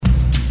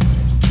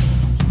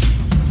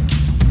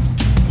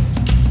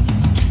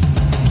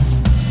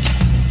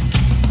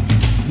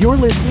You're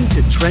listening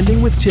to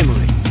Trending with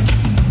Timmerie.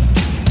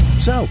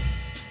 So,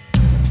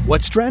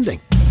 what's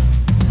trending?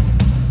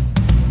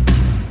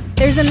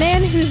 There's a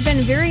man who's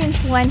been very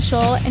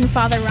influential in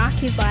Father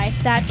Rocky's life.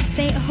 That's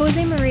St.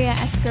 Josemaria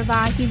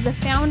Escrivá. He's the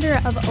founder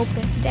of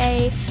Opus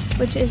Dei,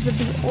 which is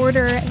the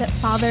order that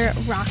Father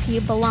Rocky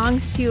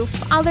belongs to.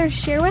 Father,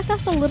 share with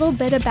us a little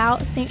bit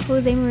about St.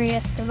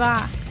 Josemaria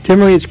Escrivá.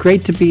 Timmerie, it's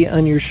great to be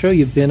on your show.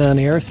 You've been on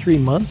air 3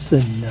 months,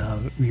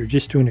 and you're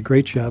just doing a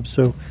great job.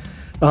 So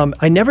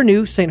I never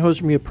knew St.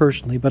 Josemaria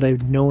personally, but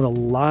I've known a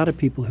lot of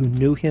people who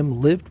knew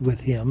him, lived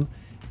with him,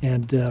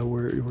 and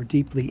were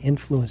deeply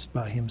influenced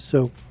by him.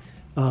 So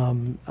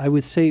I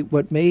would say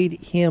what made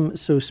him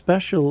so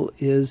special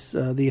is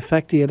the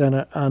effect he had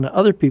on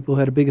other people who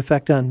had a big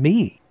effect on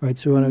me. Right.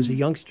 So when I was a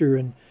youngster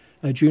in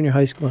junior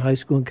high school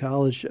and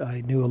college,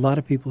 I knew a lot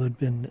of people who had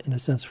been, in a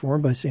sense,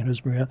 formed by St.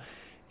 Josemaria.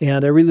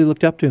 And I really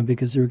looked up to him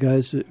because they were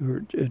guys who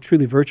were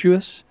truly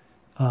virtuous,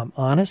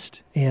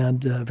 honest,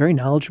 and very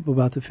knowledgeable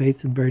about the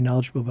faith and very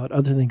knowledgeable about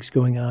other things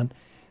going on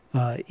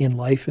in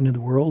life and in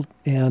the world.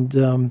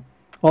 And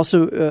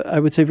also, I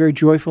would say, very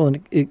joyful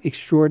and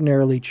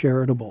extraordinarily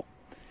charitable.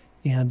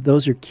 And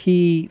those are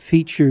key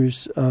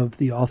features of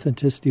the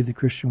authenticity of the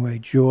Christian way: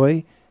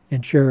 joy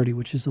and charity,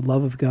 which is the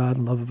love of God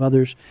and love of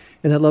others.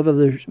 And that love of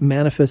others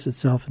manifests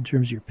itself in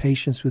terms of your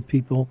patience with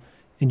people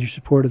and your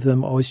support of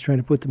them, always trying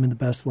to put them in the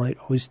best light,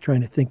 always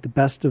trying to think the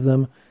best of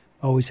them,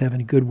 always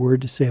having a good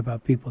word to say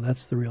about people.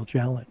 That's the real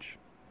challenge.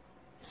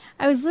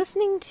 I was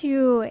listening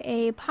to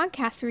a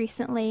podcast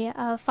recently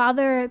of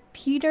Father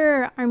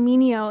Peter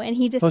Armenio, and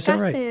he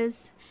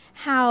discusses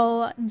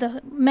how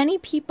many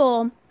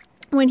people,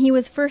 when he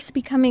was first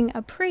becoming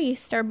a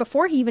priest, or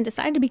before he even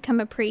decided to become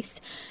a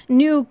priest,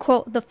 knew,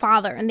 quote, the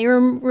Father. And they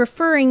were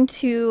referring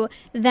to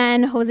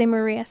then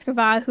Josemaria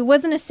Escrivá, who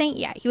wasn't a saint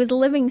yet. He was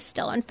living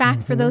still. In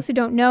fact, for those who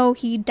don't know,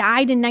 he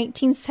died in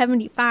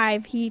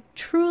 1975. He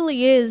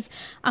truly is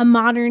a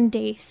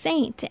modern-day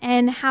saint.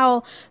 And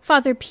how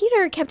Father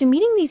Peter kept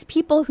meeting these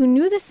people who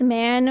knew this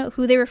man,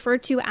 who they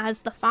referred to as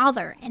the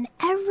Father. And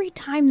every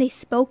time they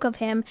spoke of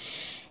him,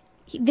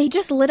 they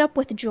just lit up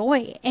with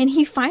joy. And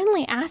he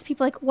finally asked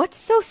people, like, what's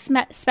so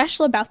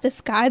special about this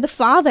guy, the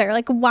Father?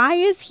 Like, why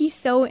is he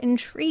so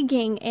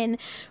intriguing in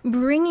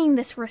bringing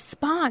this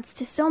response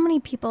to so many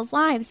people's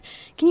lives?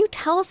 Can you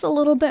tell us a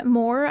little bit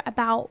more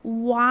about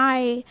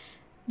why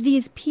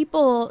these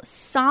people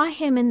saw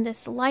him in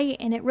this light,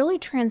 and it really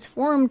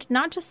transformed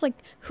not just like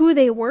who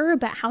they were,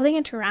 but how they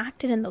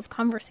interacted in those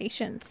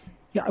conversations?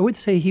 Yeah, I would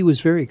say he was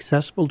very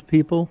accessible to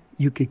people.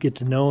 You could get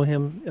to know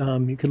him.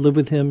 You could live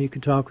with him. You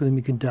could talk with him.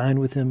 You could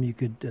dine with him. You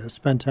could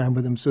spend time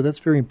with him. So that's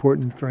very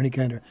important for any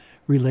kind of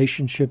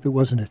relationship. It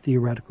wasn't a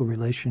theoretical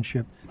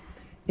relationship.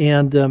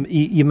 And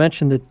you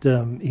mentioned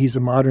that he's a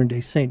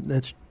modern-day saint.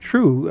 That's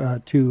true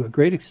to a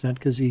great extent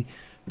because he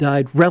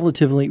died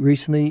relatively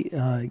recently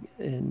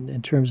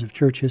in terms of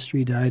church history.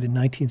 He died in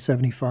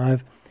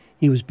 1975.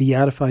 He was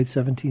beatified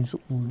 17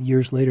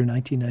 years later,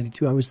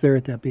 1992. I was there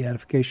at that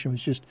beatification. It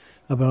was just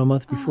about a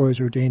month before I was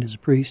ordained as a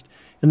priest.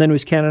 And then he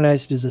was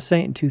canonized as a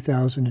saint in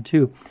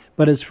 2002.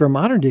 But as for a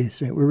modern-day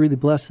saint, we're really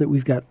blessed that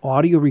we've got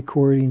audio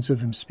recordings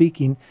of him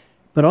speaking,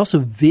 but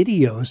also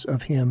videos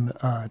of him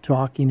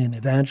talking and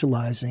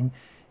evangelizing.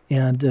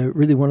 And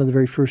really one of the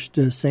very first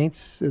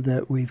saints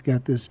that we've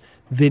got this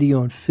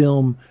video and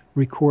film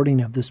recording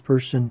of this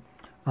person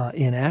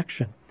in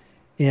action.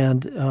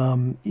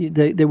 And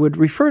they would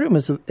refer to him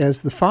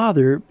as the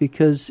Father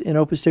because in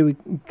Opus Dei we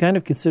kind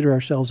of consider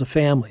ourselves a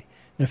family.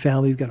 In a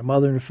family, you've got a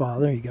mother and a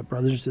father, you've got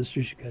brothers and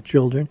sisters, you've got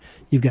children,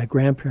 you've got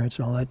grandparents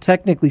and all that.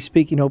 Technically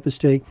speaking, Opus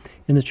Dei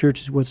in the church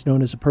is what's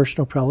known as a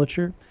personal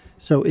prelature.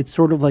 So it's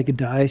sort of like a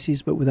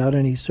diocese, but without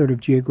any sort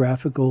of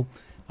geographical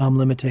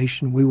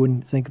limitation. We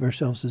wouldn't think of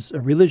ourselves as a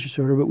religious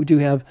order, but we do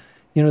have,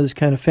 this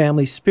kind of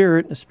family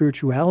spirit, a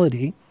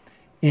spirituality.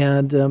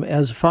 And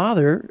as a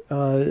father,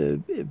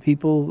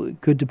 people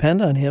could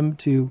depend on him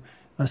to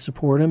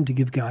support him, to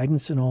give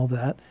guidance and all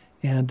that,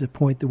 and to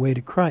point the way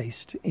to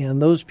Christ.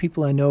 And those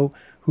people I know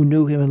who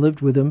knew him and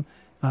lived with him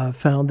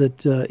found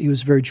that he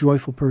was a very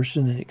joyful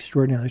person and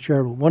extraordinarily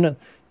charitable. One of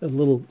the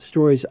little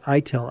stories I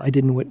tell, I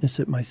didn't witness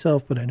it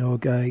myself, but I know a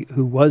guy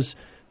who was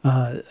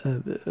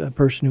a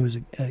person who was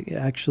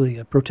actually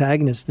a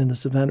protagonist in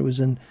this event. It was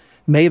in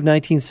May of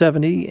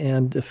 1970,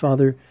 and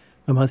Father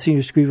Monsignor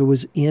Escrivá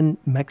was in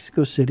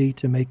Mexico City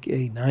to make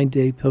a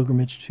 9-day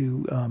pilgrimage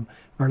to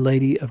Our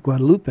Lady of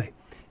Guadalupe.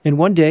 And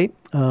one day,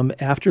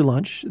 after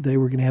lunch, they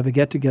were going to have a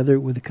get-together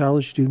with the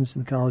college students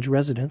and the college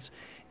residents.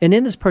 And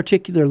in this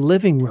particular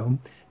living room,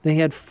 they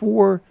had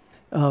 4,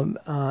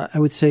 I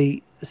would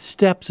say,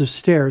 steps of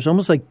stairs,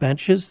 almost like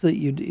benches,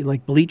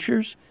 like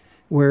bleachers,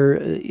 where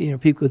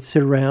people could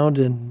sit around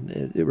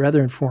and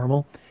rather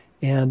informal.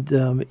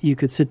 And you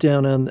could sit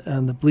down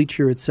on the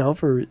bleacher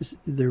itself, or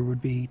there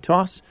would be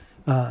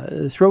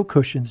throw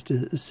cushions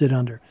to sit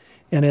under.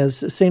 And as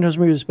St.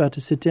 Josemaria was about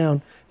to sit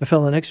down, a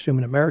fellow next to him,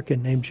 an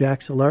American named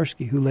Jack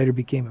Zalarsky, who later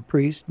became a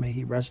priest, may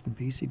he rest in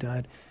peace, he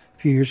died a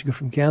few years ago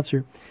from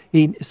cancer,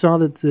 he saw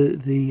that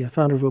the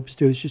founder of Opus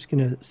Dei was just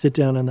going to sit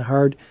down on the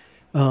hard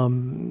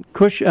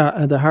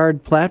the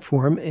hard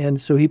platform, and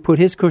so he put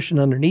his cushion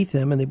underneath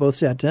him, and they both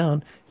sat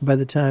down. And by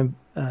the time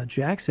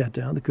Jack sat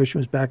down, the cushion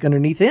was back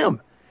underneath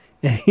him,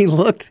 and he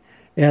looked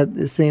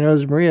at St.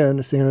 Josemaria,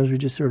 and St. Josemaria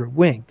just sort of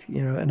winked.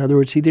 In other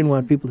words, he didn't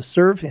want people to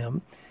serve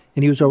him,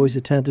 and he was always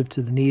attentive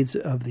to the needs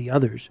of the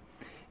others.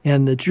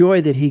 And the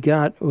joy that he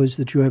got was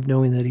the joy of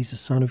knowing that he's a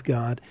son of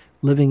God,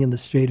 living in the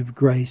state of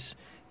grace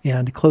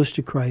and close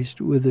to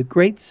Christ, with a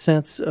great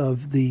sense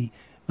of the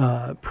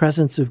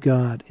presence of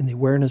God and the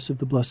awareness of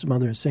the Blessed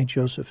Mother and St.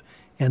 Joseph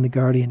and the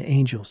guardian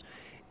angels.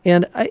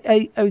 And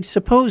I would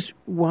suppose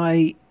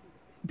why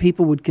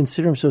people would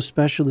consider him so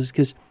special is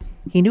because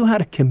he knew how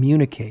to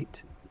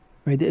communicate.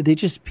 Right?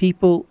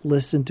 People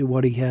listened to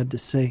what he had to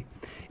say.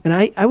 And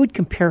I would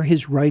compare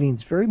his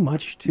writings very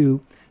much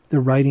to the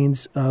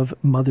writings of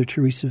Mother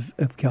Teresa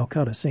of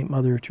Calcutta, St.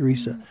 Mother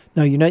Teresa. Mm-hmm.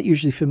 Now, you're not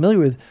usually familiar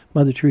with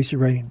Mother Teresa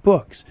writing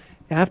books.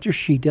 After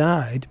she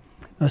died,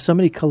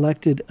 somebody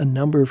collected a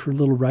number of her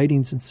little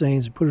writings and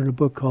sayings and put it in a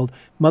book called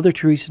Mother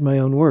Teresa in My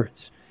Own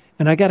Words.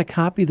 And I got a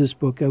copy of this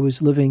book. I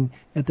was living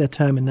at that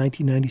time in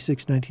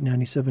 1996,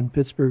 1997 in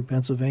Pittsburgh,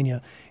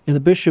 Pennsylvania. And the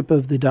bishop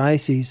of the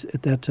diocese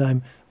at that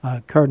time,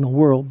 Cardinal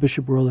Wuerl,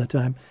 Bishop Wuerl at that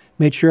time,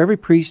 made sure every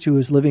priest who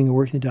was living and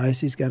working in the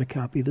diocese got a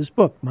copy of this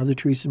book, Mother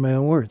Teresa in My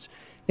Own Words.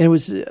 And it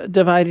was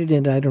divided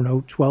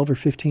into, 12 or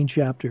 15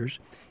 chapters.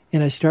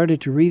 And I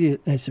started to read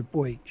it, and I said,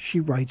 boy, she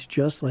writes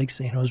just like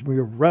St.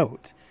 Josemaria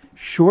wrote.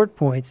 Short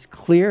points,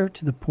 clear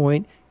to the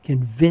point,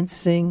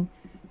 convincing,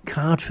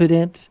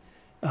 confident,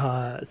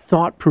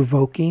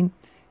 thought-provoking.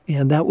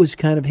 And that was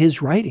kind of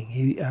his writing.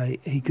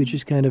 He could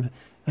just kind of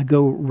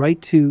go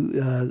right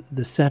to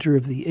the center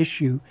of the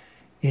issue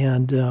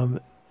and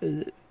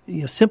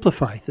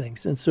simplify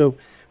things. And so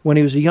when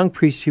he was a young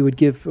priest, he would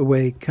give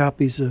away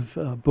copies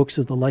of books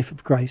of the life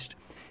of Christ.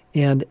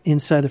 And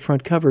inside the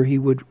front cover, he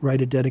would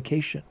write a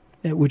dedication,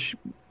 which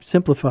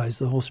simplifies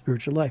the whole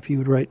spiritual life. He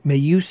would write, may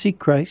you seek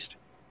Christ,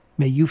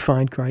 may you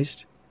find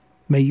Christ,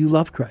 may you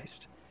love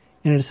Christ.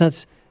 And in a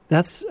sense,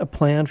 that's a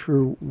plan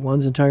for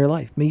one's entire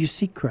life. May you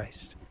seek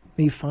Christ,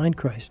 may you find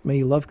Christ, may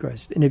you love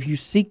Christ. And if you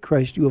seek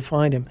Christ, you will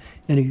find him.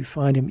 And if you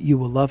find him, you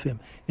will love him.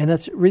 And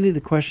that's really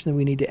the question that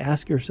we need to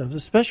ask ourselves,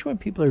 especially when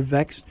people are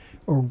vexed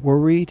or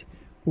worried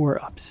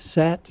or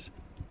upset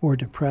or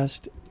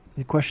depressed.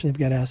 The question they've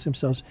got to ask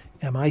themselves,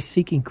 am I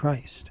seeking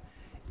Christ?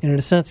 And in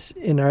a sense,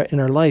 in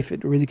our life,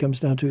 it really comes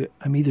down to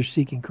I'm either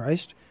seeking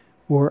Christ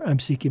or I'm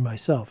seeking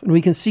myself. And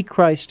we can seek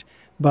Christ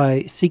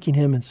by seeking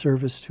him in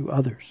service to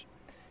others.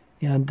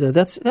 And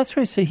that's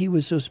why I say he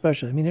was so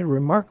special. I mean, he had a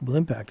remarkable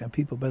impact on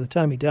people. By the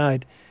time he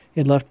died, he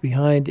had left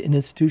behind an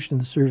institution in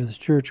the service of the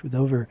church with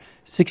over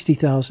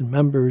 60,000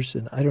 members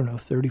in,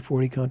 30,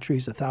 40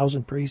 countries,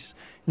 1,000 priests.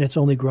 And it's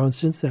only grown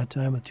since that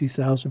time with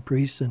 2,000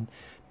 priests and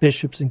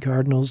bishops and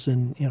cardinals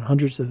and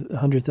hundreds of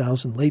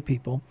 100,000 lay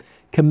people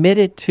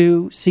committed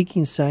to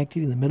seeking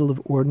sanctity in the middle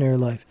of ordinary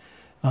life,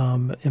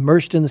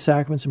 immersed in the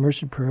sacraments,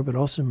 immersed in prayer, but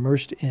also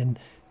immersed in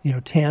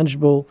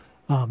tangible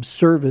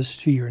service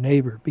to your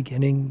neighbor,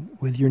 beginning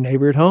with your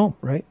neighbor at home,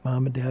 right?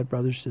 Mom and dad,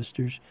 brothers,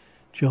 sisters,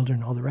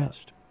 children, all the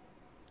rest.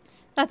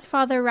 That's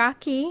Father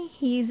Rocky.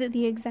 He's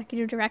the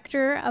executive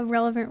director of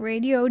Relevant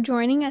Radio,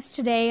 joining us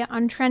today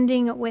on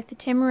Trending with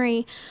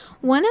Timmerie.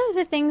 One of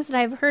the things that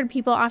I've heard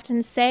people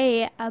often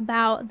say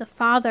about the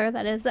father,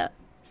 that is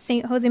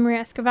St.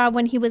 Josemaria Escrivá,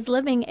 when he was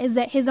living, is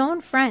that his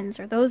own friends,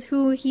 or those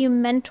who he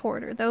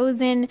mentored, or those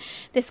in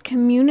this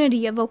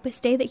community of Opus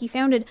Dei that he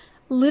founded,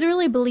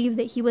 literally believed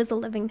that he was a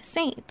living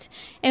saint.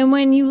 And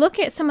when you look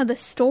at some of the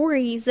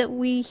stories that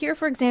we hear,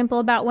 for example,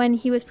 about when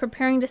he was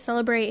preparing to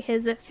celebrate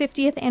his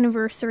 50th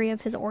anniversary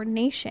of his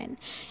ordination,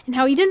 and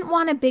how he didn't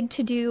want a big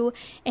to-do,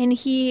 and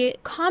he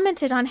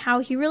commented on how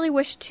he really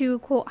wished to,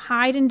 quote,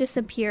 hide and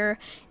disappear,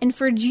 and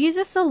for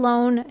Jesus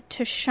alone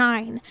to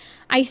shine.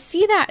 I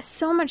see that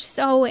so much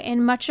so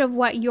in much of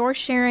what you're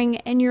sharing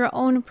in your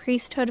own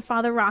priesthood,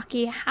 Father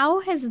Rocky.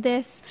 How has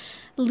this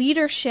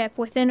leadership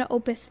within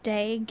Opus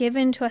Dei,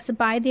 given to us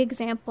by the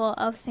example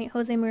of St.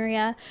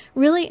 Josemaria,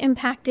 really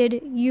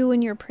impacted you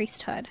and your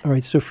priesthood? All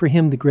right, so for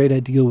him, the great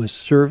ideal was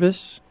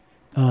service.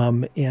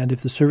 And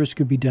if the service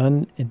could be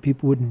done and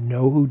people wouldn't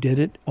know who did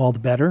it, all the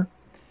better.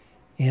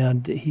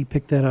 And he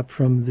picked that up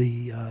from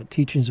the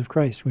teachings of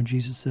Christ when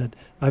Jesus said,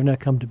 I've not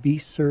come to be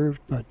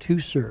served, but to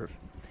serve.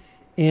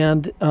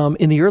 And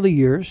in the early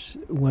years,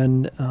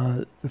 when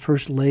the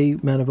first lay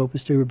men of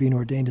Opus Dei were being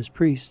ordained as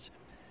priests,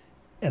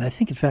 and I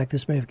think, in fact,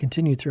 this may have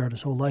continued throughout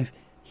his whole life,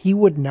 he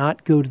would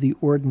not go to the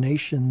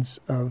ordinations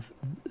of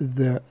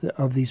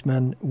these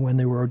men when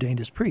they were ordained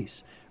as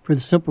priests, for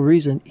the simple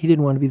reason he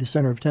didn't want to be the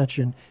center of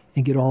attention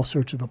and get all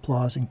sorts of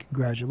applause and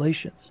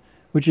congratulations,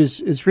 which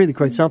is really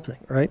quite something,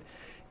 right?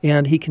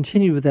 And he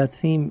continued with that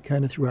theme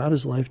kind of throughout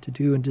his life, to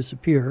do and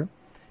disappear,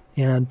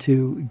 and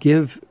to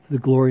give the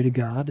glory to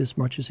God as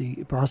much as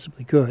he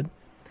possibly could.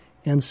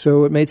 And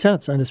so it made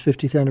sense. On his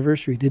 50th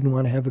anniversary, he didn't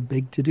want to have a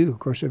big to-do. Of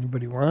course,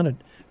 everybody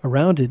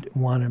around it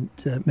wanted him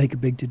to make a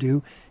big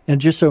to-do.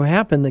 And it just so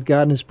happened that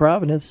God in his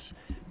providence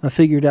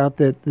figured out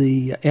that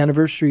the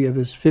anniversary of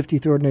his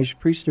 50th ordination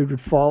priesthood would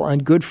fall on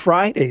Good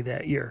Friday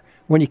that year,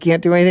 when you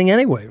can't do anything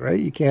anyway, right?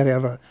 You can't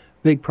have a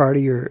big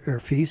party or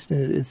feast,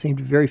 and it seemed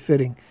very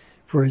fitting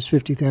for his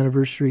 50th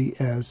anniversary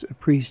as a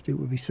priest. It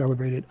would be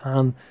celebrated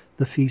on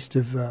the feast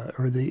of,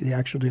 or the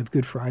actual day of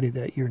Good Friday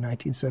that year,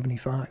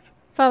 1975.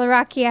 Father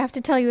Rocky, I have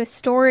to tell you a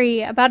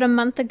story. About a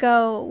month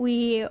ago,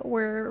 we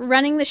were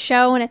running the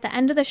show, and at the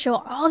end of the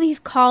show, all these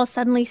calls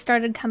suddenly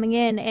started coming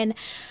in, and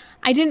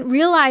I didn't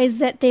realize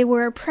that they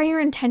were prayer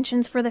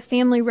intentions for the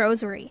family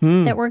rosary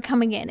that were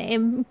coming in,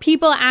 and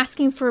people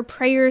asking for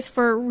prayers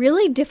for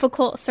really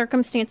difficult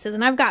circumstances.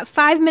 And I've got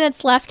 5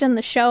 minutes left in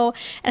the show,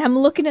 and I'm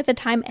looking at the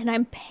time, and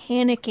I'm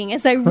panicking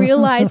as I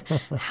realize,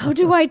 how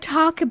do I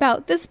talk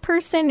about this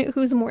person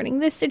who's mourning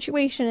this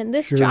situation and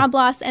this job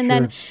loss? And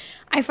then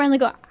I finally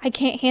go, I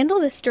can't handle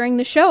this during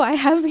the show. I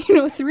have,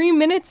 3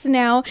 minutes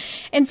now.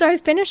 And so I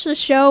finish the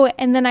show,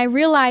 and then I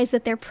realize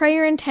that they're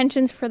prayer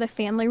intentions for the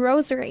family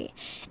rosary.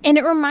 And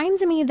it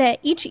reminds me that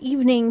each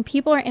evening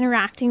people are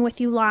interacting with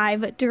you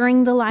live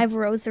during the live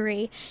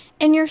rosary,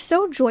 and you're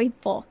so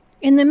joyful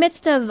in the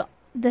midst of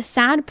the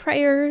sad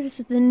prayers,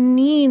 the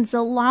needs,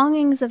 the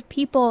longings of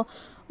people.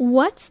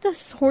 What's the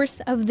source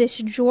of this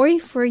joy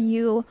for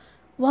you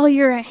while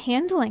you're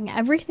handling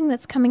everything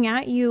that's coming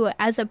at you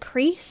as a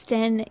priest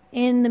and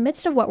in the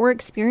midst of what we're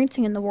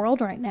experiencing in the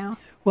world right now?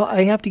 Well,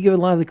 I have to give a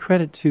lot of the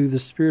credit to the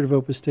spirit of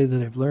Opus Dei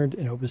that I've learned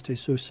in Opus Dei.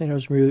 So St.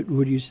 Josemaria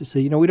would used to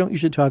say, we don't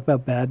usually talk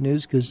about bad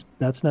news because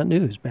that's not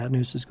news. Bad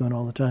news is going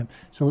all the time.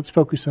 So let's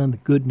focus on the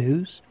good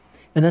news.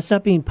 And that's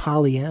not being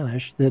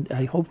Pollyannish. That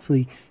I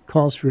hopefully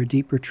calls for a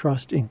deeper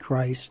trust in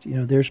Christ.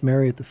 There's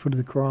Mary at the foot of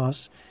the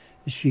cross.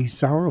 She's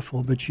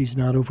sorrowful, but she's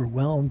not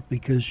overwhelmed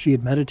because she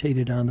had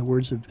meditated on the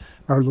words of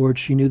our Lord.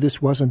 She knew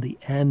this wasn't the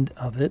end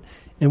of it.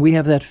 And we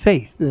have that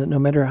faith that no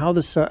matter how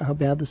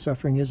bad the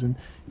suffering is,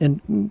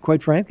 and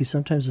quite frankly,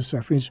 sometimes the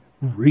suffering is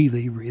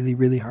really, really,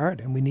 really hard,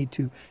 and we need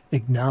to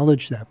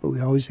acknowledge that. But we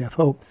always have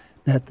hope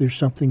that there's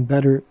something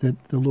better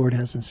that the Lord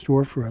has in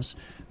store for us,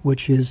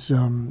 which is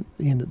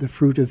the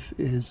fruit of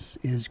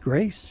his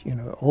grace,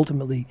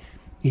 ultimately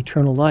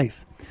eternal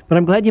life. But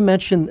I'm glad you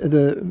mentioned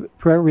the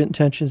prayer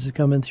intentions that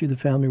come in through the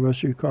Family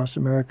Rosary across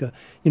America.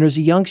 As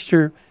a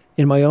youngster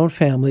in my own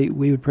family,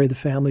 we would pray the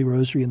Family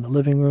Rosary in the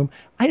living room.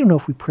 I don't know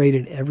if we prayed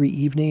it every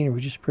evening or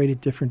we just prayed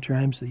it different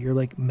times of the year,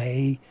 like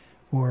May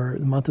or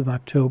the month of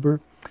October.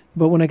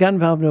 But when I got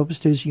involved in Opus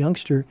Dei as a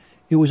youngster,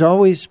 it was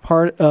always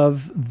part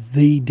of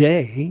the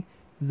day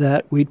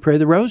that we'd pray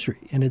the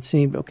Rosary. And it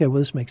seemed, okay, well,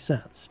 this makes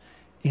sense.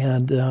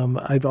 And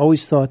I've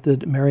always thought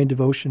that Marian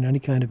devotion, any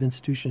kind of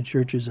institution in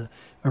church, is a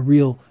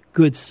real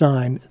good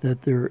sign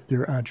that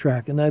they're on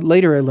track. And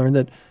later I learned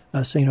that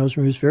St.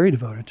 Josemaria was very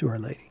devoted to Our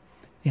Lady.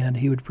 And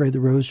he would pray the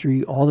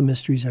Rosary, all the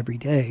mysteries every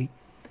day.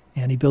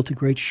 And he built a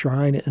great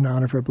shrine in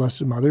honor of our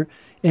Blessed Mother.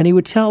 And he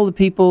would tell the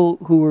people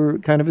who were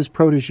kind of his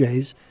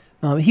protégés,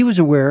 he was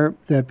aware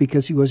that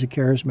because he was a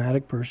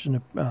charismatic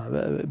person,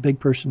 a big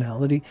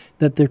personality,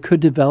 that there could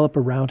develop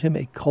around him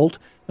a cult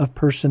of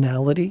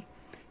personality.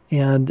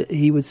 And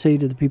he would say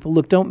to the people,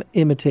 look, don't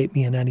imitate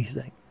me in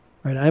anything,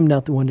 right? I'm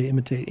not the one to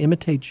imitate.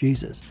 Imitate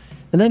Jesus.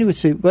 And then he would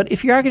say, but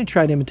if you are going to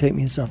try to imitate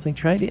me in something,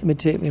 try to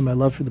imitate me in my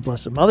love for the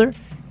Blessed Mother,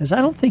 because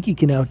I don't think you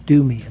can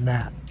outdo me in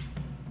that.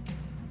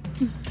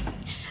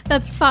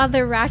 That's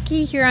Father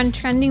Rocky here on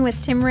Trending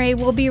with Tim Ray.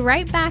 We'll be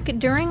right back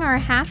during our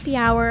happy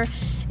hour,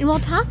 and we'll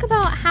talk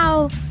about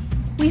how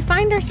we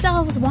find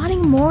ourselves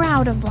wanting more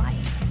out of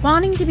life,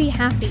 wanting to be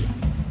happy.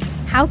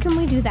 How can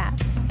we do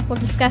that? We'll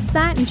discuss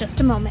that in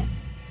just a moment.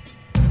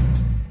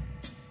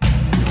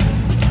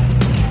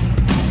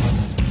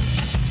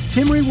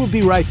 Timmerie will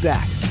be right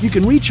back. You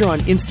can reach her on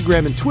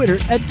Instagram and Twitter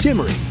at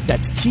Timmerie.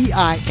 That's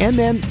Timmerie.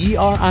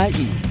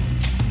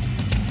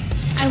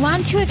 I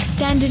want to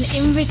extend an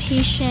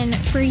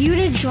invitation for you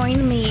to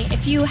join me.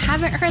 If you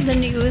haven't heard the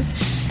news,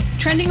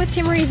 Trending with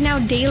Timmerie is now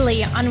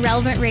daily on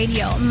Relevant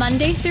Radio,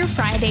 Monday through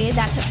Friday.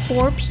 That's at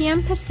 4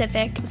 p.m.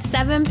 Pacific,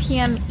 7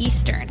 p.m.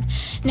 Eastern.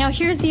 Now,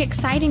 here's the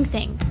exciting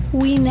thing.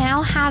 We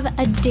now have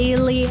a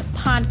daily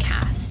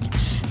podcast.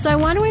 So I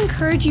want to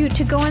encourage you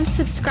to go and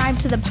subscribe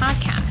to the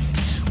podcast.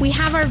 We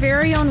have our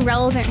very own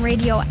Relevant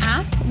Radio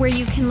app where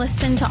you can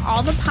listen to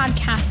all the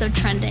podcasts of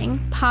Trending,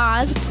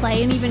 pause,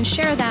 play, and even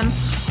share them.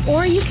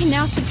 Or you can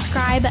now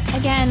subscribe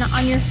again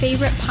on your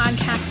favorite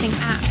podcasting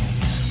apps,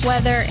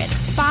 whether it's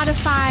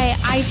Spotify,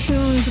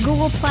 iTunes,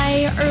 Google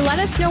Play, or let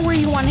us know where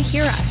you want to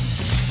hear us.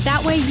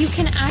 That way you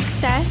can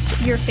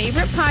access your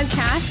favorite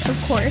podcast, of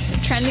course,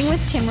 Trending with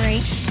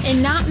Timmerie,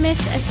 and not miss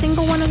a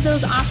single one of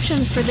those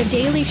options for the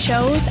daily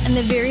shows and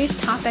the various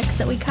topics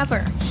that we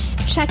cover.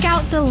 Check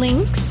out the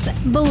links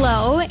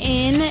below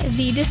in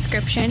the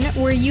description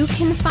where you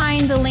can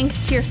find the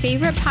links to your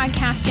favorite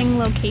podcasting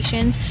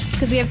locations,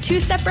 because we have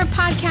 2 separate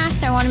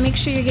podcasts. I want to make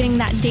sure you're getting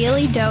that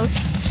daily dose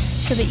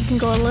so that you can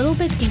go a little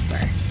bit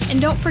deeper.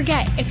 And don't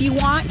forget, if you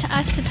want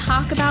us to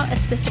talk about a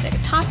specific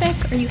topic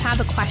or you have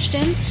a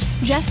question,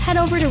 just head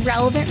over to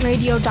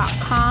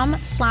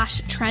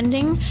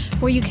relevantradio.com/trending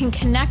where you can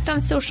connect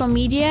on social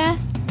media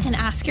and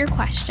ask your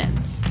questions.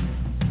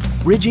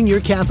 bridging your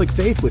Catholic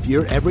faith with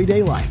your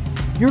everyday life.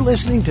 You're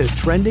listening to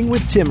Trending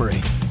with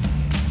Timmerie.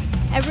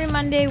 Every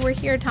Monday, we're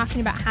here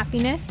talking about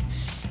happiness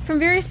from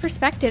various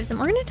perspectives, and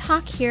we're going to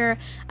talk here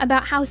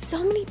about how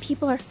so many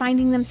people are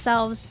finding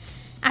themselves,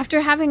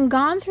 after having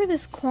gone through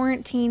this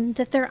quarantine,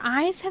 that their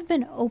eyes have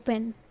been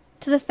opened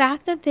to the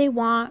fact that they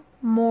want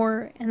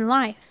more in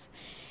life.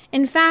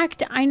 In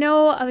fact, I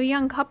know of a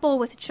young couple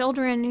with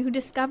children who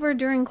discovered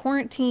during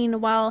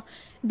quarantine, while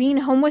being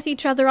home with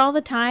each other all the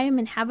time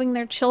and having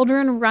their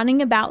children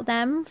running about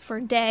them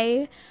for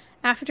day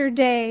after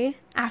day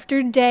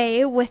after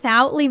day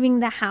without leaving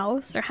the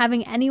house or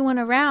having anyone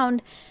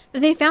around, that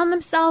they found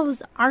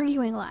themselves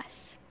arguing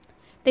less.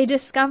 They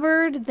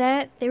discovered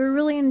that they were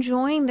really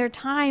enjoying their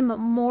time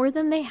more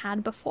than they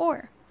had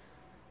before.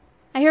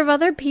 I hear of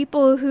other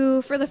people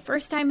who, for the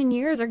first time in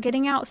years, are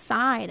getting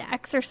outside,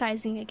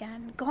 exercising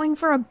again, going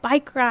for a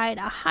bike ride,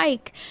 a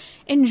hike,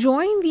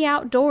 enjoying the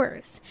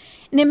outdoors.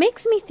 And it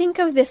makes me think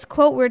of this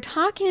quote. We're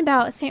talking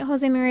about St.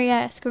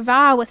 Josemaria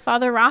Escrivá with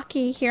Father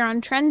Rocky here on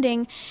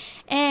Trending.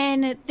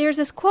 And there's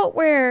this quote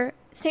where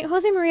St.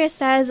 Josemaria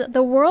says,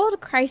 "The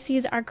world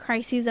crises are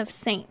crises of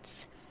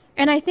saints."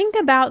 And I think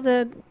about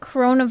the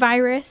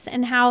coronavirus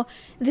and how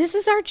this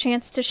is our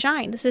chance to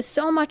shine. This is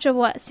so much of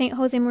what St.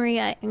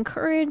 Josemaria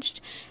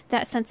encouraged,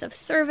 that sense of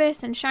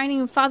service and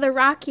shining. Father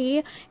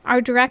Rocky,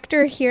 our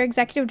director here,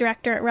 executive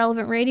director at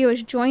Relevant Radio,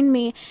 has joined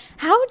me.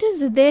 How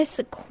does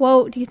this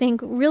quote, do you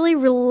think, really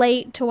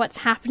relate to what's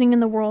happening in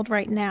the world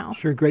right now?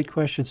 Sure, great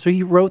question. So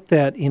he wrote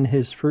that in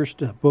his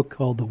first book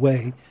called The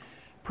Way,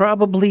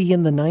 probably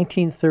in the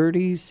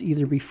 1930s,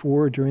 either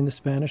before or during the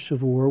Spanish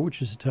Civil War,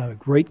 which is a time of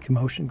great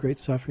commotion, great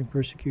suffering,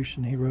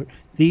 persecution. He wrote,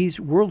 "These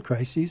world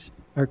crises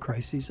are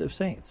crises of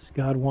saints.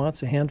 God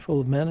wants a handful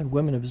of men and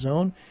women of his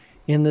own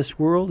in this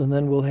world, and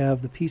then we'll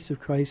have the peace of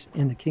Christ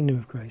in the kingdom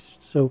of Christ."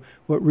 So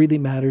what really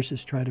matters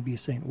is try to be a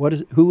saint.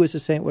 Who is a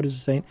saint? What is a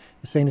saint?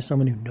 A saint is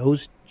someone who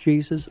knows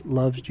Jesus,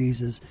 loves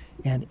Jesus,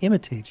 and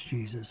imitates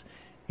Jesus,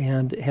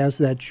 and has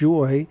that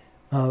joy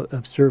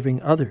of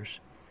serving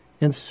others.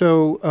 And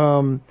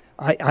so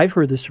I've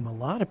heard this from a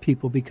lot of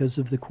people because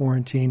of the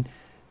quarantine.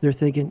 They're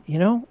thinking,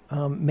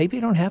 maybe I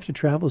don't have to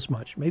travel as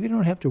much. Maybe I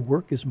don't have to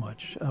work as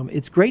much.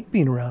 It's great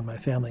being around my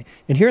family.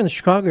 And here in the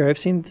Chicago area, I've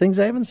seen things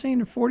I haven't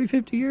seen in 40,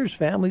 50 years.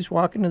 Families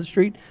walking in the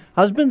street,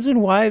 husbands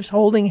and wives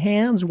holding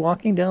hands,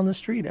 walking down the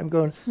street. I'm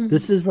going,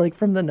 this is like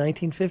from the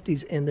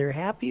 1950s, and they're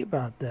happy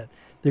about that.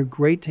 They're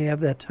great to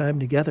have that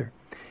time together.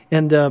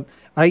 And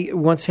I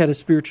once had a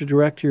spiritual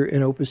director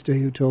in Opus Dei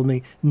who told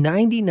me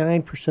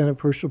 99% of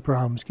personal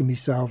problems can be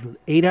solved with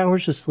 8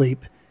 hours of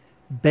sleep,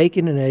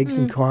 bacon and eggs,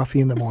 and coffee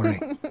in the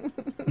morning.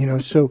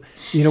 So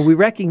we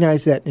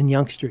recognize that in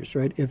youngsters,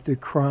 right? If they're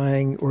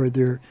crying or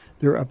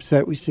they're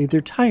upset, we say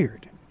they're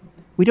tired.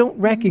 We don't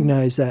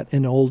recognize that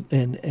in old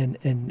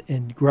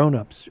and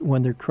grown-ups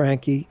when they're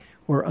cranky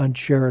or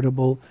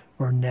uncharitable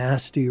or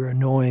nasty or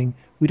annoying.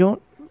 We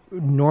don't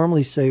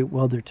normally say,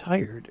 well, they're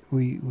tired.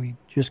 We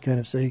just kind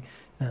of say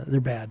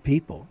they're bad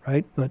people,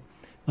 right? But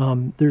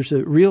there's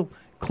a real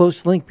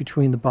close link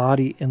between the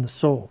body and the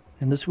soul.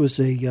 And this was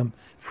a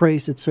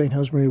phrase that St.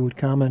 Josemaria would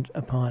comment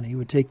upon. He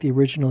would take the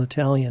original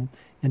Italian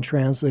and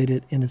translate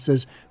it, and it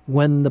says,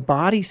 when the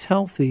body's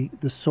healthy,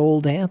 the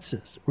soul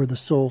dances, or the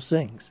soul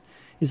sings.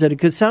 Is that it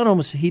could sound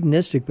almost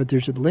hedonistic, but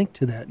there's a link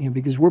to that,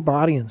 because we're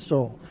body and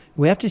soul.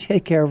 We have to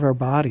take care of our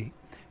body.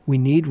 We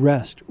need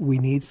rest. We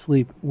need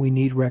sleep. We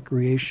need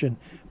recreation.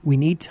 We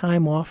need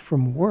time off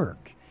from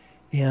work.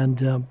 And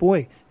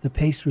the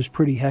pace was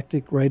pretty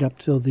hectic right up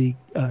till the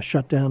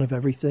shutdown of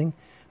everything.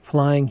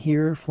 Flying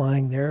here,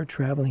 flying there,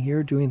 traveling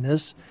here, doing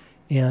this.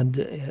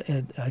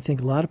 And I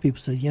think a lot of people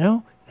say,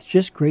 it's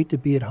just great to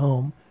be at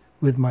home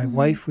with my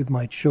wife, with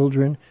my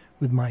children,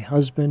 with my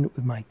husband,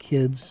 with my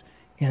kids,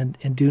 and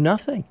do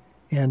nothing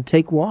and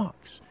take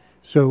walks.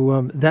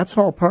 So that's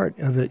all part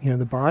of it.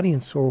 The body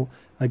and soul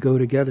go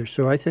together.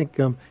 So I think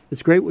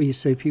it's great what you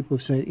say. People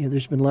say,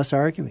 there's been less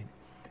arguing.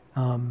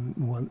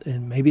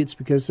 And maybe it's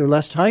because they're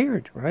less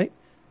tired, right?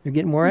 They're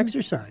getting more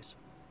exercise.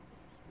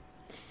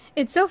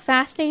 It's so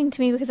fascinating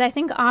to me because I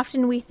think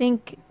often we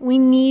think we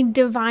need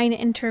divine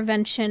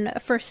intervention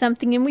for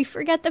something, and we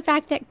forget the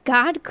fact that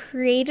God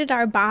created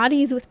our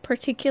bodies with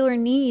particular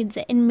needs,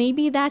 and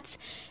maybe that's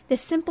the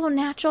simple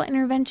natural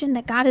intervention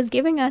that God is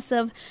giving us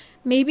of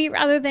maybe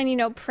rather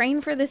than,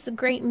 praying for this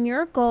great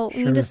miracle,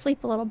 we need to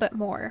sleep a little bit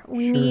more.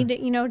 We need,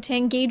 to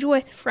engage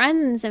with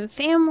friends and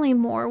family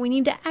more. We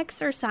need to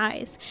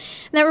exercise.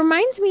 And that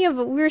reminds me of,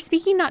 we were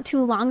speaking not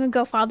too long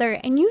ago, Father,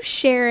 and you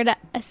shared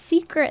a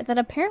secret that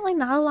apparently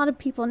not a lot of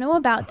people know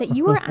about, that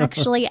you were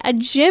actually a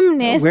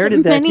gymnast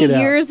many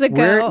years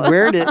ago.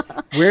 Where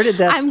did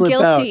that I'm slip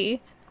out?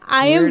 guilty.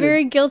 I am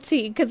very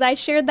guilty because I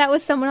shared that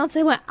with someone else.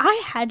 I went,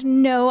 I had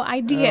no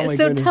idea.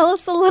 So goodness. Tell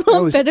us a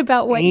little bit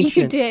about what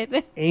you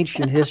did.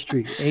 Ancient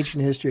history.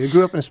 I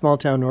grew up in a small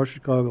town, North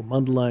Chicago,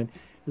 Mundelein.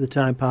 At the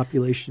time,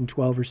 population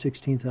 12 or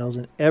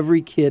 16,000.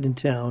 Every kid in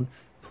town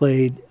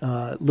played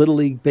Little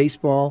League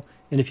baseball,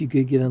 and if you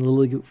could get on a Little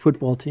League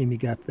football team, you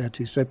got that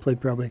too. So I played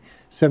probably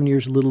 7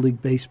 years of Little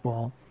League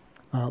baseball.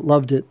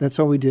 Loved it. That's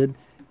all we did.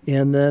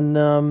 And then,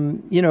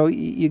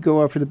 you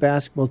go out for the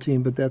basketball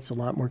team, but that's a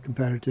lot more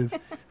competitive.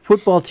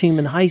 Football team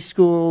in high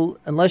school,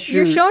 unless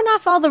you're showing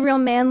off all the real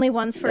manly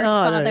ones first,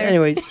 Father. No.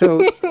 Anyway,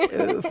 so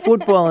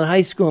football in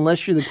high school,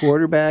 unless you're the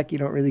quarterback, you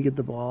don't really get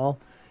the ball.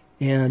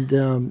 And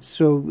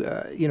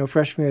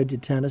freshman year I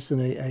did tennis,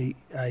 and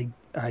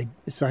I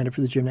signed up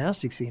for the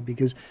gymnastics team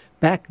because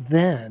back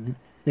then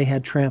they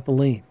had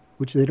trampoline,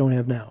 which they don't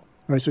have now.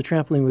 All right, so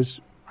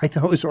trampoline I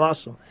thought was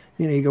awesome.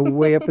 You go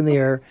way up in the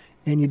air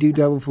and you do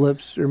double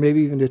flips or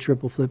maybe even a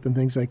triple flip and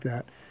things like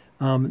that.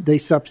 They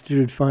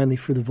substituted finally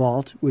for the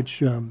vault,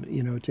 which,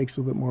 it takes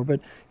a little bit more.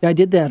 But yeah, I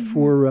did that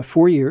for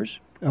 4 years.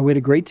 We had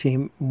a great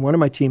team. One of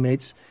my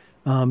teammates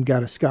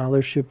got a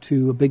scholarship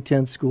to a Big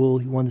Ten school.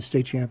 He won the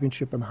state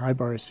championship on the high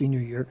bar his senior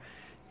year.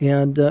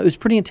 And it was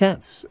pretty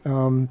intense.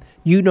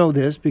 You know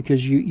this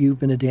because you've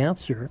been a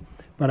dancer.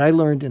 But I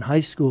learned in high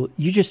school,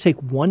 you just take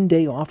 1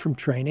 day off from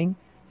training.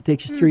 It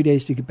takes you 3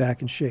 days to get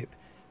back in shape.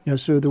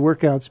 So the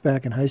workouts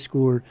back in high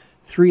school were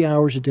 3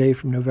 hours a day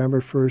from November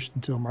 1st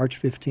until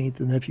March 15th.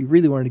 And if you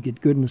really wanted to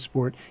get good in the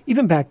sport,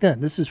 even back then,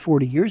 this is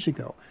 40 years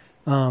ago,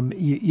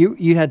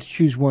 you had to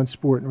choose one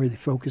sport and really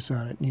focus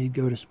on it. And you'd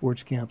go to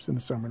sports camps in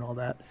the summer and all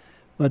that.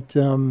 But,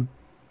 and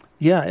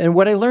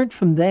what I learned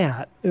from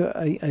that,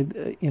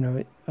 it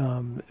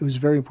was a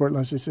very important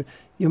lesson. I said,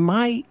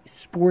 my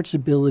sports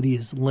ability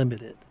is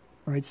limited.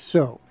 All right,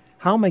 so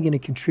how am I going to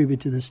contribute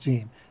to this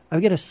team?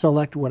 I've got to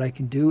select what I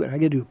can do, and I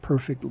got to do it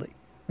perfectly.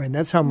 Right? And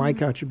that's how my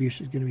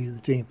contribution is going to be to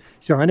the team.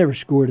 So I never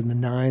scored in the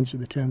 9s or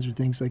the 10s or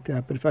things like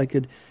that. But if I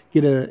could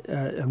get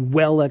a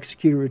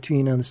well-executed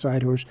routine on the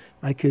side horse,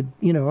 I could,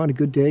 on a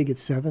good day, get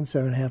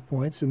 7.5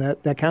 points, and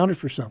that counted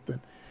for something.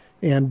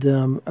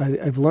 And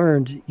I've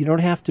learned you don't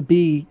have to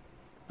be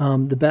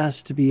the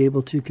best to be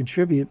able to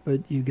contribute,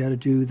 but you got to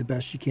do the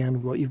best you can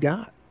with what you've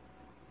got.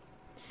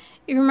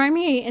 You remind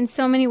me in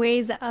so many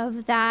ways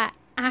of that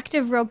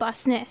active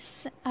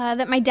robustness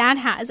that my dad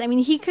has. I mean,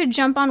 he could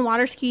jump on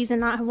water skis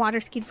and not have water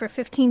skied for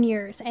 15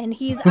 years, and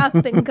he's up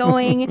and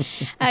going.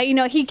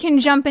 He can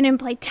jump in and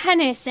play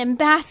tennis and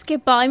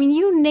basketball. I mean,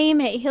 you name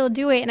it, he'll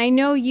do it. And I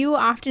know you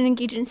often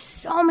engage in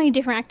so many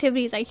different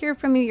activities. I hear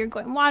from you, you're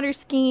going water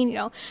skiing,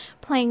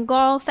 playing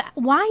golf.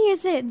 Why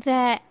is it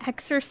that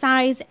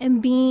exercise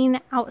and being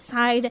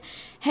outside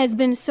has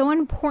been so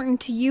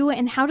important to you,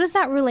 and how does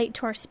that relate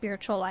to our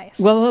spiritual life?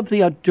 Well, I love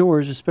the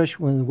outdoors,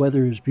 especially when the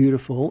weather is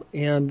beautiful.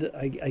 And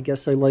I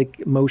guess I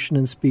like motion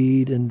and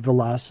speed and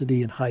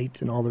velocity and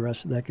height and all the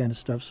rest of that kind of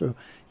stuff. So,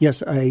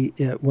 yes,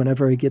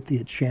 whenever I get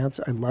the chance,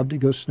 I love to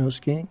go snow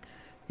skiing.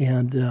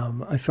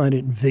 And I find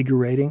it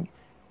invigorating.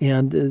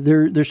 And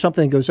there's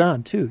something that goes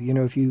on, too.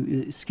 If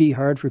you ski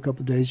hard for a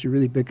couple of days, you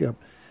really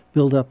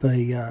build up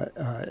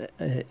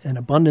an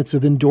abundance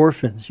of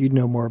endorphins. You'd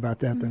know more about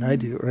that than I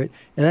do, right?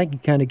 And that can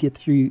kind of get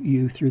through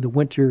the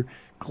winter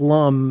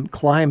glum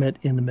climate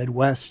in the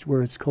Midwest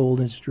where it's cold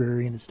and it's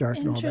dreary and it's dark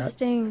and all that.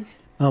 Interesting.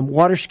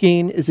 Water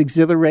skiing is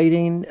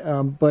exhilarating,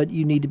 but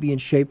you need to be in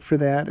shape for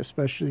that,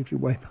 especially if you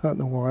wipe out in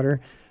the water.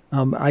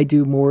 I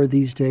do more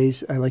these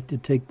days. I like to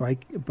take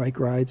bike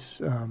rides.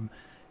 On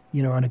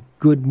a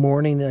good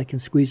morning, I can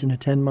squeeze in a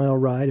 10-mile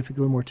ride. If I get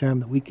a little more time on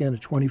the weekend, a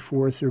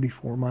 24,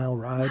 34-mile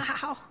ride.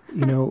 Wow.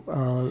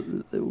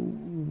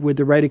 With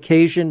the right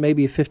occasion,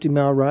 maybe a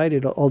 50-mile ride.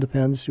 It all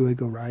depends who I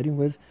go riding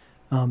with.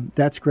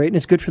 That's great, and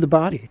it's good for the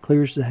body. It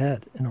clears the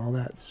head and all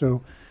that.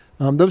 So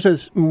those are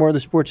more of the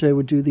sports I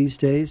would do these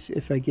days.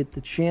 If I get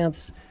the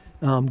chance,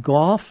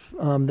 golf,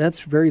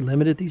 that's very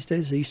limited these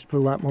days. I used to put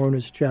a lot more in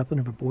as a chaplain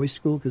of a boys'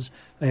 school because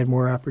I had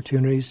more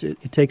opportunities.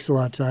 It takes a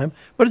lot of time,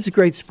 but it's a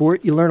great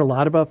sport. You learn a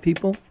lot about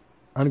people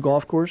on a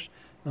golf course.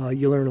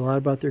 You learn a lot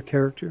about their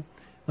character.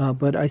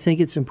 But I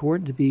think it's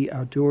important to be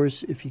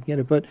outdoors if you can get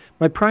it. But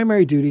my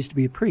primary duty is to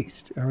be a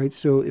priest, all right?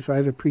 So if I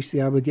have a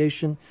priestly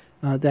obligation,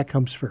 that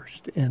comes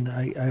first. And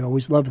I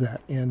always love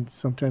that. And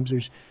sometimes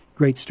there's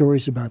great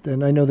stories about that.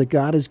 And I know that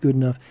God is good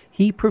enough.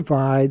 He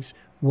provides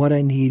what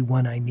I need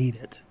when I need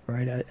it,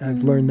 right?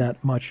 I've learned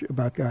that much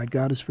about God.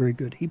 God is very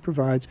good. He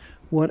provides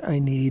what I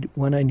need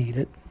when I need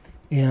it.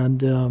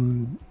 And,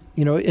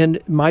 and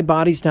my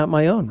body's not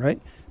my own,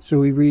 right? So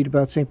we read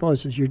about St. Paul. It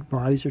says, your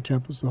bodies are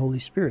temples of the Holy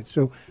Spirit.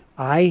 So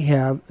I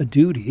have a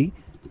duty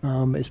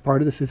as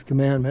part of the fifth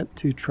commandment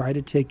to try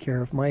to take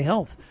care of my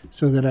health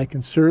so that I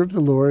can serve the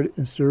Lord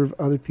and serve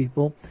other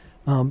people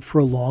for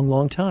a long,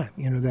 long time.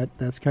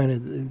 That's kind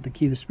of the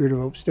key to the spirit of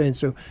Opus Dei. And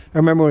so I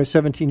remember when I was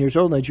 17 years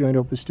old and I joined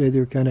Opus Dei, they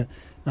were kind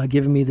of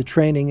giving me the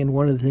training. And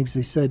one of the things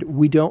they said,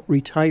 we don't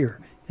retire.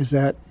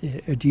 Do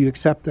you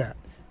accept that?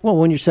 Well,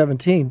 when you're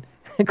 17,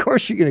 of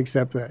course you can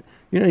accept that.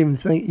 You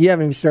haven't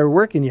even started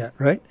working yet,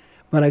 right?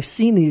 But I've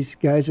seen these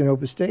guys in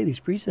Opus Dei, these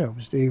priests in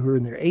Opus Dei who are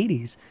in their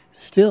 80s,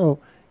 still,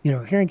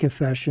 hearing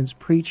confessions,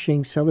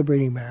 preaching,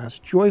 celebrating Mass,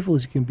 joyful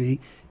as it can be,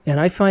 and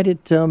I find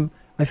it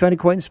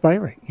quite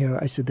inspiring.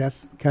 I said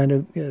that's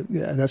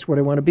that's what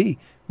I want to be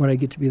when I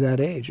get to be that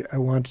age. I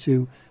don't want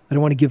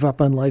to give up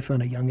on life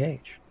on a young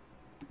age.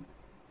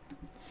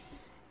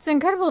 It's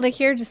incredible to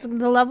hear just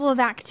the level of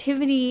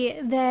activity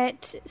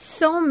that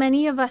so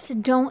many of us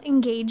don't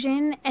engage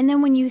in. And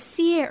then when you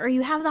see it or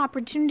you have the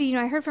opportunity,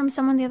 I heard from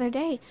someone the other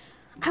day,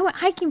 I went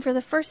hiking for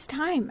the first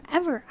time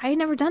ever. I had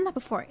never done that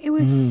before. It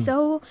was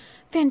so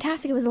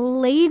fantastic. It was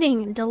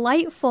elating and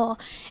delightful.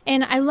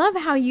 And I love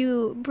how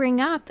you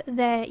bring up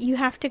that you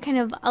have to kind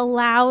of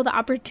allow the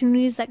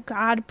opportunities that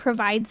God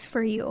provides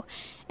for you.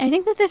 And I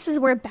think that this is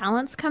where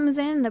balance comes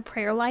in, the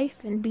prayer life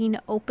and being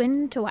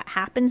open to what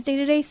happens day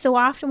to day. So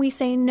often we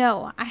say,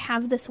 no, I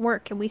have this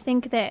work. And we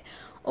think that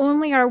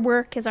only our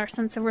work is our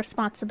sense of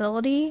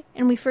responsibility.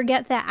 And we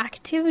forget that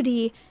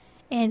activity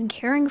and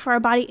caring for our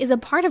body is a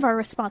part of our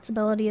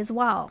responsibility as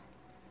well.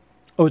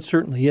 Oh, it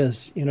certainly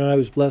is. I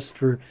was blessed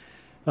for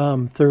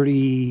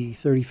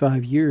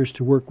 35 years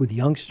to work with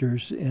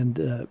youngsters,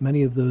 and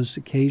many of those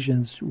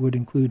occasions would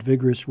include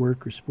vigorous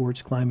work or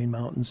sports, climbing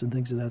mountains and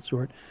things of that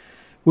sort,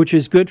 which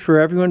is good for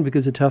everyone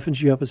because it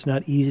toughens you up. It's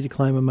not easy to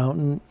climb a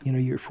mountain.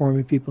 You're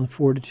forming people in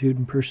fortitude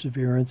and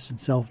perseverance and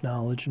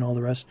self-knowledge and all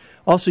the rest.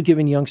 Also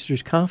giving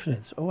youngsters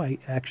confidence. Oh, I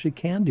actually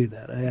can do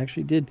that. I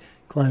actually did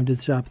climb to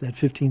the top of that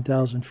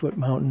 15,000-foot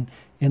mountain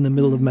in the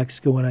middle of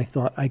Mexico when I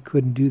thought I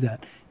couldn't do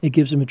that. It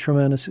gives them a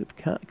tremendous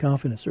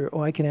confidence.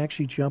 Or, I can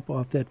actually jump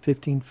off that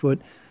 15-foot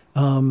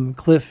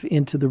cliff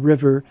into the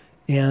river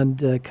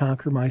and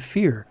conquer my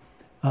fear.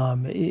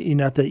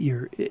 Not that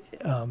you're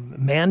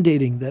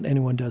mandating that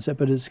anyone does that,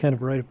 but it's kind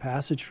of a rite of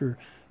passage for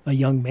a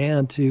young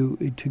man to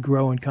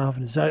grow in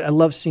confidence. I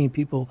love seeing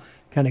people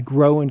kind of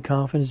grow in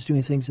confidence,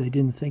 doing things they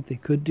didn't think they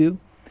could do.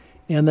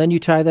 And then you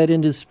tie that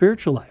into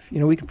spiritual life.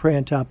 We can pray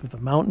on top of a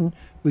mountain.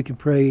 We can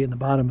pray in the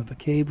bottom of a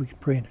cave. We can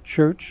pray in a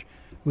church.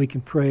 We can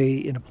pray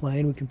in a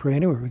plane. We can pray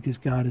anywhere because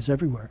God is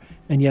everywhere.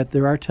 And yet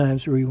there are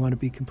times where we want to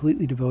be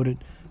completely devoted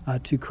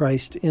to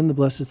Christ in the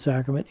Blessed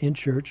Sacrament, in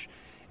church.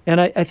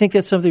 And I think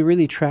that's something that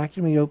really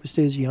attracted me to Opus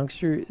Dei as a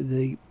youngster.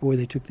 They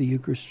took the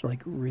Eucharist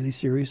really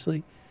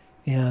seriously,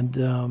 and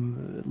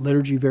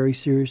liturgy very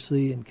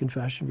seriously, and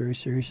confession very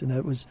seriously. And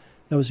that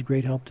was a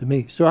great help to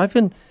me. So I've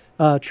been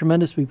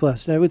tremendously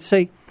blessed. And I would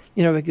say,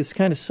 if I could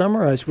kind of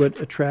summarize what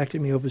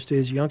attracted me to Opus Dei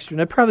as a youngster,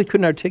 and I probably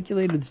couldn't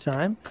articulate it at the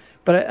time,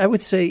 but I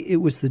would say it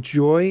was the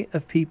joy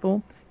of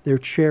people, their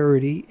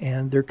charity,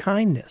 and their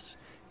kindness.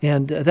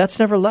 And that's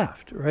never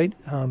left, right?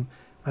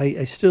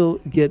 I still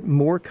get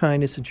more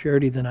kindness and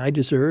charity than I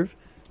deserve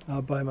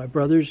by my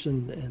brothers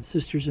and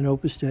sisters in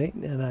Opus Dei,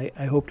 and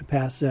I hope to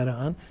pass that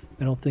on.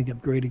 I don't think I'm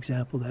a great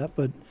example of that,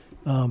 but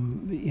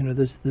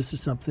this is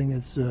something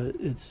that's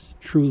it's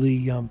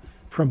truly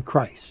from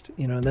Christ,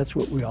 and that's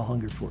what we all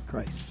hunger for,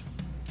 Christ.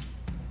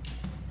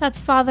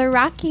 That's Father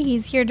Rocky.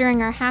 He's here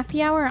during our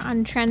happy hour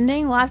on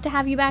Trending. We'll have to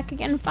have you back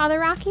again, Father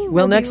Rocky.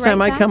 Well, next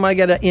time I come, I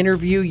got to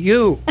interview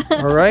you,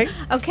 all right?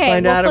 Okay,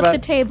 Find we'll out flip about the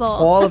table.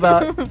 all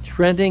about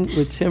Trending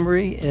with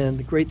Timmerie and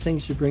the great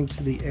things you bring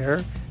to the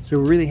air. So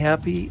we're really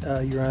happy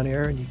you're on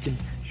air and you can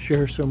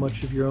share so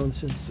much of your own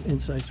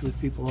insights with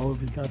people all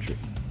over the country.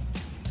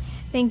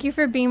 Thank you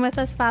for being with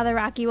us, Father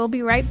Rocky. We'll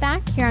be right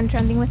back here on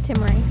Trending with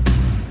Timmerie.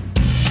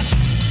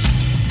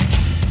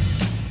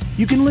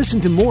 You can listen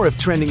to more of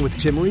Trending with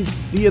Timmerie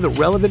via the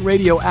Relevant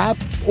Radio app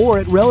or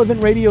at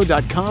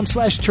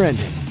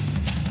relevantradio.com/trending.